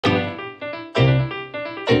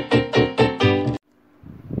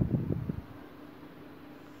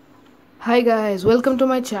Hi guys, welcome to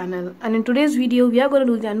my channel, and in today's video we are going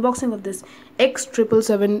to do the unboxing of this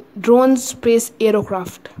X777 drone space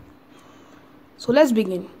aerocraft. So let's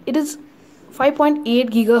begin. It is 5.8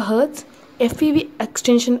 GHz FPV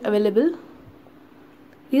extension available.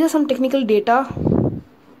 These are some technical data.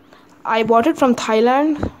 I bought it from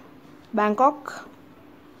Thailand, Bangkok.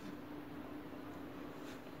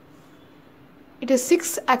 It is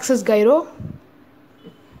 6-axis gyro.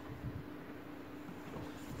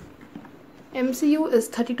 MCU is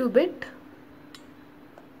 32-bit.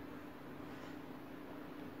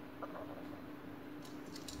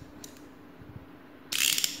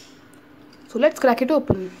 So let's crack it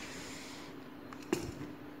open.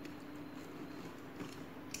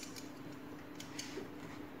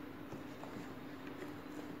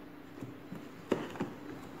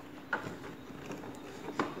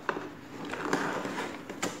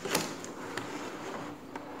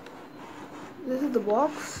 This is the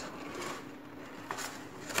box.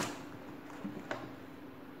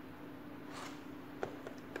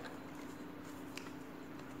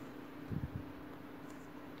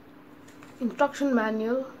 Instruction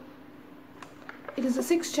manual. It is a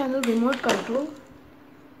 6-channel remote control.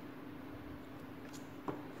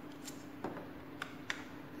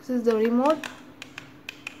 This is the remote.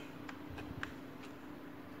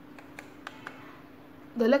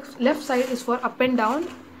 The left side is for up and down,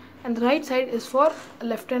 and the right side is for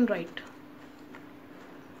left and right.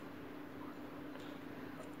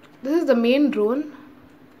 This is the main drone.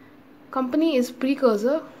 Company is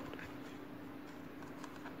Precursor.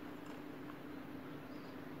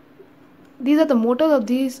 These are the motors of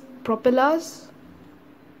these propellers,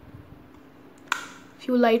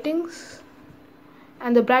 few lightings,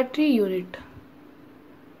 and the battery unit.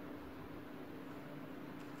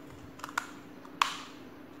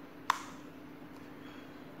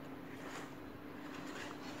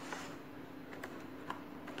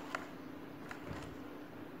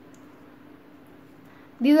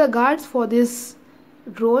 These are guards for this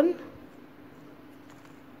drone.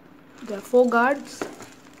 There are 4 guards.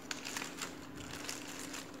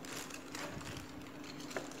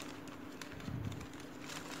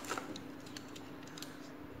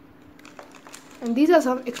 And these are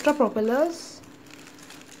some extra propellers.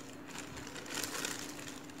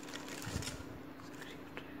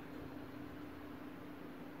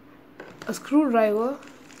 A screwdriver.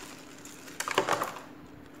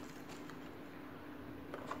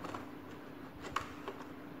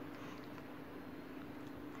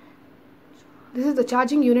 This is the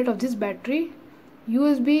charging unit of this battery.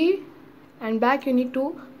 USB, and back you need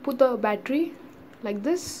to put the battery like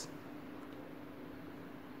this.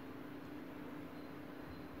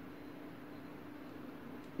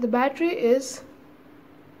 The battery is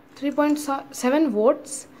 3.7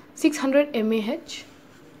 volts, 600 mAh.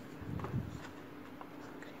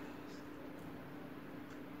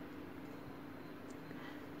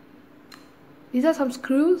 These are some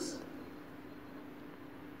screws.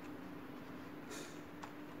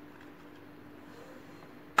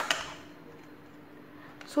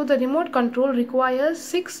 So the remote control requires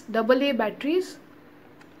 6 AA batteries.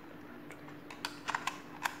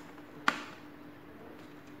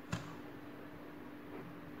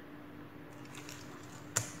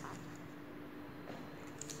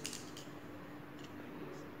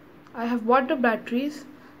 I have bought the batteries,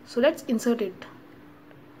 so let's insert it.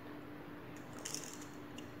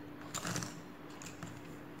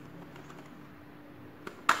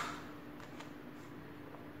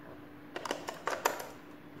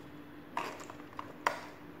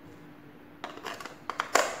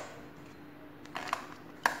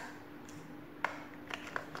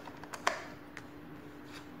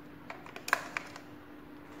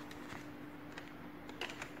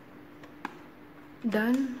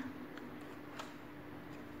 Done.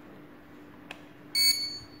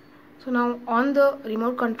 So now on the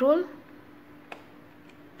remote control.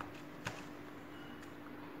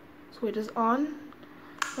 So it is on.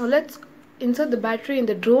 Now let's insert the battery in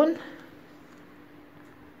the drone.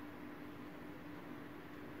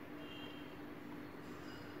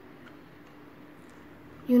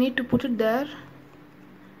 You need to put it there.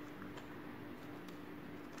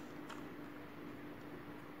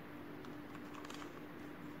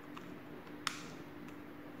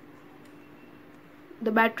 The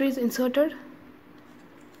battery is inserted.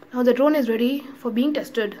 Now the drone is ready for being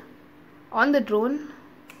tested. On the drone,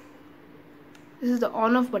 this is the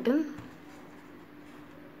on off button.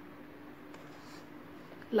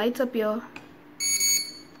 Lights appear.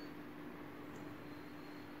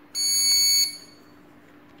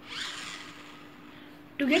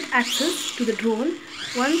 To get access to the drone,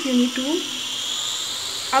 once you need to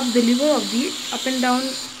up the lever of the up and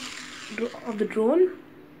down of the drone.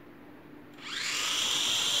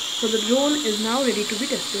 So the drone is now ready to be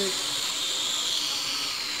tested.